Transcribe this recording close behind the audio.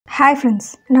Hi friends,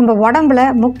 நம்ம உடம்புல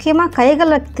முக்கியமாக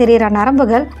கைகளில் தெரிகிற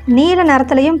நரம்புகள் நீல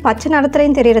நிறத்துலையும் பச்சை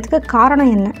நிறத்துலையும் தெரியறதுக்கு காரணம்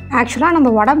என்ன? ஆக்சுவலாக நம்ம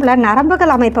உடம்புல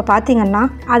நரம்புகள் அமைப்பை பார்த்தீங்கன்னா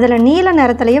அதில் நீல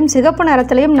நிறத்துலையும் சிகப்பு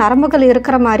நிறத்துலையும் நரம்புகள்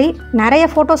இருக்கிற மாதிரி நிறைய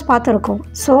ஃபோட்டோஸ் பார்த்துருக்கோம்.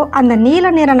 ஸோ அந்த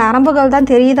நீல நிற நரம்புகள் தான்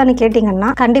தெரியுதான்னு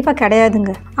கேட்டிங்கன்னா கண்டிப்பாக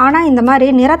கிடையாதுங்க. ஆனால் இந்த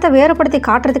மாதிரி நிறத்தை வேறுபடுத்தி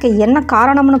காட்டுறதுக்கு என்ன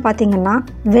காரணம்னு பார்த்தீங்கன்னா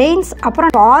வெயின்ஸ்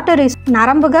அப்புறம் ஆர்டரிஸ்,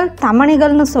 நரம்புகள்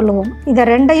தமனிகள்னு சொல்லுவோம். இதை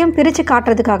ரெண்டையும் பிரித்து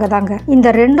காட்டுறதுக்காக தாங்க. இந்த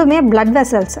ரெண்டுமே பிளட்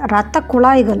வெசல்ஸ், ரத்த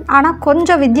குழாய்கள். ஆனால்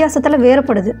கொஞ்சம் வித்தியாசத்தில்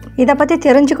வேறுபடுது. இதை பற்றி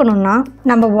தெரிஞ்சுக்கணும்னா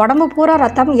நம்ம உடம்பு பூரா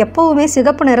ரத்தம் எப்பவுமே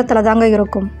சிகப்பு நிறத்தில் தாங்க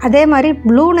இருக்கும். அதே மாதிரி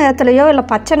ப்ளூ நிறத்துலையோ இல்லை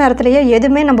பச்சை நிறத்துலையோ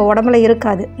எதுவுமே நம்ம உடம்புல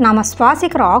இருக்காது. நம்ம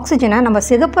சுவாசிக்கிற ஆக்சிஜனை நம்ம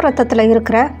சிகப்பு ரத்தத்தில்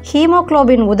இருக்கிற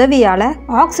ஹீமோகுளோபின் உதவியால்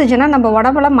ஆக்சிஜனை நம்ம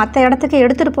உடம்புல மற்ற இடத்துக்கு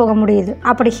எடுத்துகிட்டு போக முடியுது.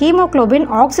 அப்படி ஹீமோகுளோபின்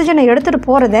ஆக்சிஜனை எடுத்துகிட்டு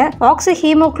போகிறத ஆக்சி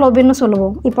ஹீமோகுளோபின்னு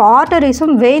சொல்லுவோம். இப்போ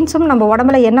ஆர்டரிஸும் வெயின்ஸும் நம்ம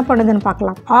உடம்புல என்ன பண்ணுதுன்னு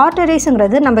பார்க்கலாம்.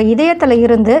 ஆர்டரிஸுங்கிறது நம்ம இதயத்தில்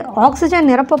இருந்து ஆக்சிஜன்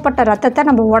நிரப்பப்பட்ட ரத்தத்தை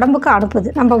நம்ம உடம்புக்கு அனுப்புது.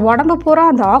 நம்ம உடம்பு பூரா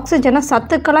அந்த ஆக்சிஜனை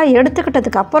சத்துக்களாக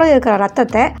எடுத்துக்கிட்டதுக்கு அப்புறம் இருக்கிற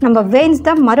ரத்தத்தை நம்ம வெயின்ஸ்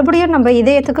தான் மறுபடியும் நம்ம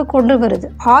இதயத்துக்கு கொண்டு வருது.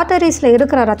 ஆர்டரிஸ்ல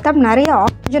இருக்கிற ரத்தம் நிறைய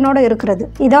ஆக்சிஜனோட இருக்கிறது.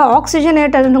 இதை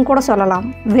ஆக்சிஜனேட்டட்னு கூட சொல்லலாம்.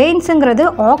 வெயின்ஸுங்கிறது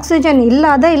ஆக்சிஜன்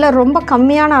இல்லாத இல்லை ரொம்ப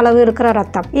கம்மியான அளவு இருக்கிற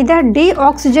ரத்தம். இதை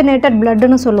டீஆக்சிஜனேட்டட்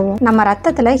பிளட்னு சொல்லுவோம். நம்ம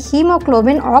ரத்தத்தில்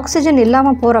ஹீமோகுளோபின் ஆக்சிஜன்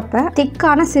இல்லாமல் போறப்ப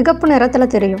திக்கான சிகப்பு நிறத்துல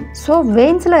தெரியும். ஸோ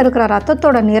வெயின்ஸ்ல இருக்கிற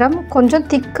ரத்தத்தோட நிறம் கொஞ்சம்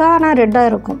திக்கான ரெட்டா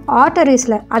இருக்கும்.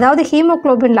 ஆர்டரிஸ்ல, அதாவது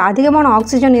ஹீமோகுளோபின்ல அதிகமான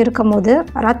ஆக்சிஜன் இருக்கும் போது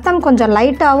ரத்தம் கொஞ்சம்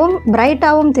லைட்டாகவும்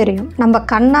பிரைட்டாகவும் தெரியும். நம்ம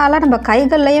கண்ணால நம்ம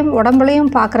கைகள்லையும்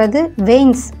உடம்புலையும் பார்க்கறது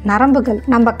வெயின்ஸ், நரம்புகள்.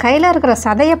 நம்ம கையில இருக்கிற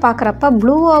சதையை பார்க்கறப்ப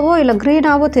ப்ளூவாவோ இல்லை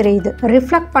கிரீனாவோ தெரியுது.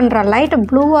 ரிஃப்ளெக்ட் பண்ற லைட்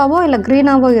ப்ளூவாவோ இல்லை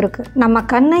கிரீனாவோ இருக்கு. நம்ம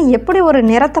கண்ணை எப்படி ஒரு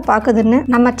நிறத்தை பார்க்குதுன்னு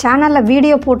நம்ம சேனல்ல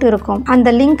வீடியோ போட்டு இருக்கோம்.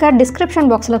 அந்த லிங்கை டிஸ்கிரிப்ஷன்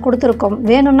பாக்ஸ்ல கொடுத்துருக்கோம்.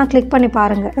 வேணும்னா கிளிக் பண்ணி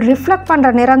பாருங்க. ரிஃப்ளெக்ட்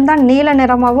பண்ற நிறம் தான் நீல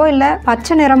நிறமாவோ இல்ல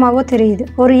பச்சை நிறமாவோ தெரியுது.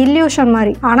 ஒரு இல்யூஷன்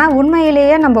மாதிரி. ஆனா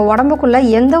உண்மையிலேயே நம்ம உடம்புக்குள்ள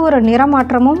எந்த ஒரு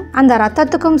நிறமாற்றமும் அந்த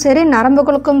ரத்தத்துக்கும் சரி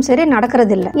நரம்புகளுக்கும் சரி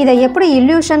நடக்கிறது இல்லை. இதை எப்படி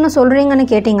இல்யூஷன் சொல்றீங்கன்னு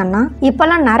கேட்டீங்கன்னா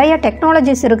இப்பெல்லாம் நிறைய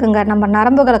டெக்னாலஜிஸ் இருக்குங்க நம்ம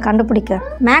நரம்புகளை கண்டுபிடிக்க.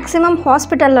 மேக்சிமம்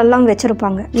ஹாஸ்பிட்டல் எல்லாம்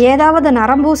வச்சிருப்பாங்க. ஏதாவது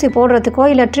நரம்பூசி போடுறதுக்கோ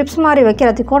இல்ல ட்ரிப்ஸ் மாதிரி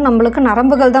வைக்கிறதுக்கோ நம்மளுக்கு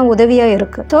நரம்புகள் தான் உதவியா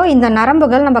இருக்கு. ஸோ இந்த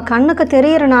நரம்புகள் நம்ம கண்ணுக்கு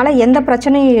தெரியறதுனால எந்த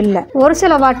பிரச்சனையும் இல்லை. ஒரு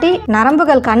சில வாட்டி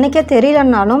நரம்புகள் கண்ணுக்கே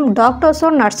தெரியலனாலும் டாக்டர்ஸோ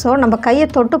நர்ஸோ நம்ம கையை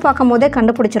தொட்டு பார்க்கும் போதே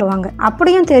கண்டுபிடிச்சிருவாங்க.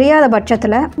 அப்படியும் தெரியாத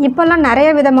பட்சத்துல இப்பெல்லாம் நிறைய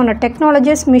விதமான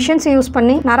டெக்னாலஜிஸ், மிஷின்ஸ் யூஸ்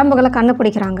பண்ணி நரம்புகளை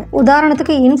கண்டுபிடிக்கிறாங்க.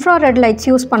 உதாரணத்துக்கு இன்ஃப்ராரெட் லைட்ஸ்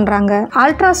யூஸ் பண்றாங்க.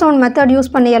 அல்ட்ராசவுண்ட் மெத்தட்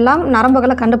யூஸ் பண்ணி எல்லாம்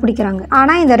நரம்புகளை கண்டுபிடிக்கிறாங்க.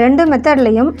 ஆனா இந்த ரெண்டு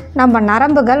மெத்தட்லயும் நம்ம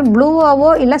நரம்புகள் ப்ளூவாவோ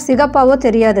இல்ல சிகப்பாவோ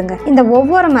தெரியாதுங்க. இந்த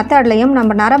ஒவ்வொரு மெத்தட்லயும்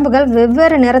நம்ம நரம்புகள்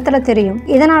வெவ்வேறு நிறத்துல தெரியும்.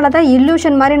 இதனாலதான்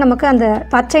இல்லூஷன் மாதிரி நமக்கு அந்த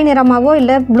பச்சை நிறமாவோ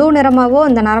இல்ல ப்ளூ நிறமாவோ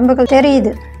இந்த நரம்புகள்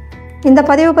தெரியுது. இந்த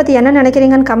பதிவை பற்றி என்ன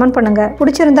நினைக்கிறீங்கன்னு கமெண்ட் பண்ணுங்க.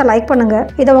 பிடிச்சிருந்தா லைக் பண்ணுங்க.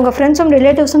 இதை உங்கள் ஃப்ரெண்ட்ஸும்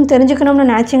ரிலேட்டிவ்ஸும் தெரிஞ்சுக்கணும்னு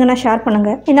நினைச்சிங்கன்னா ஷேர்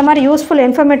பண்ணுங்க. இந்த மாதிரி யூஸ்ஃபுல்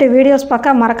இன்ஃபர்மேட்டிவ் வீடியோஸ்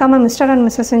பார்க்க மறக்காம மிஸ்டர் அண்ட்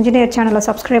மிஸ்ஸஸ் இன்ஜினியர் சேனலை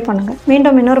சப்ஸ்கிரைப் பண்ணுங்க.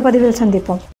 மீண்டும் இன்னொரு பதிவில்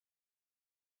சந்திப்போம்.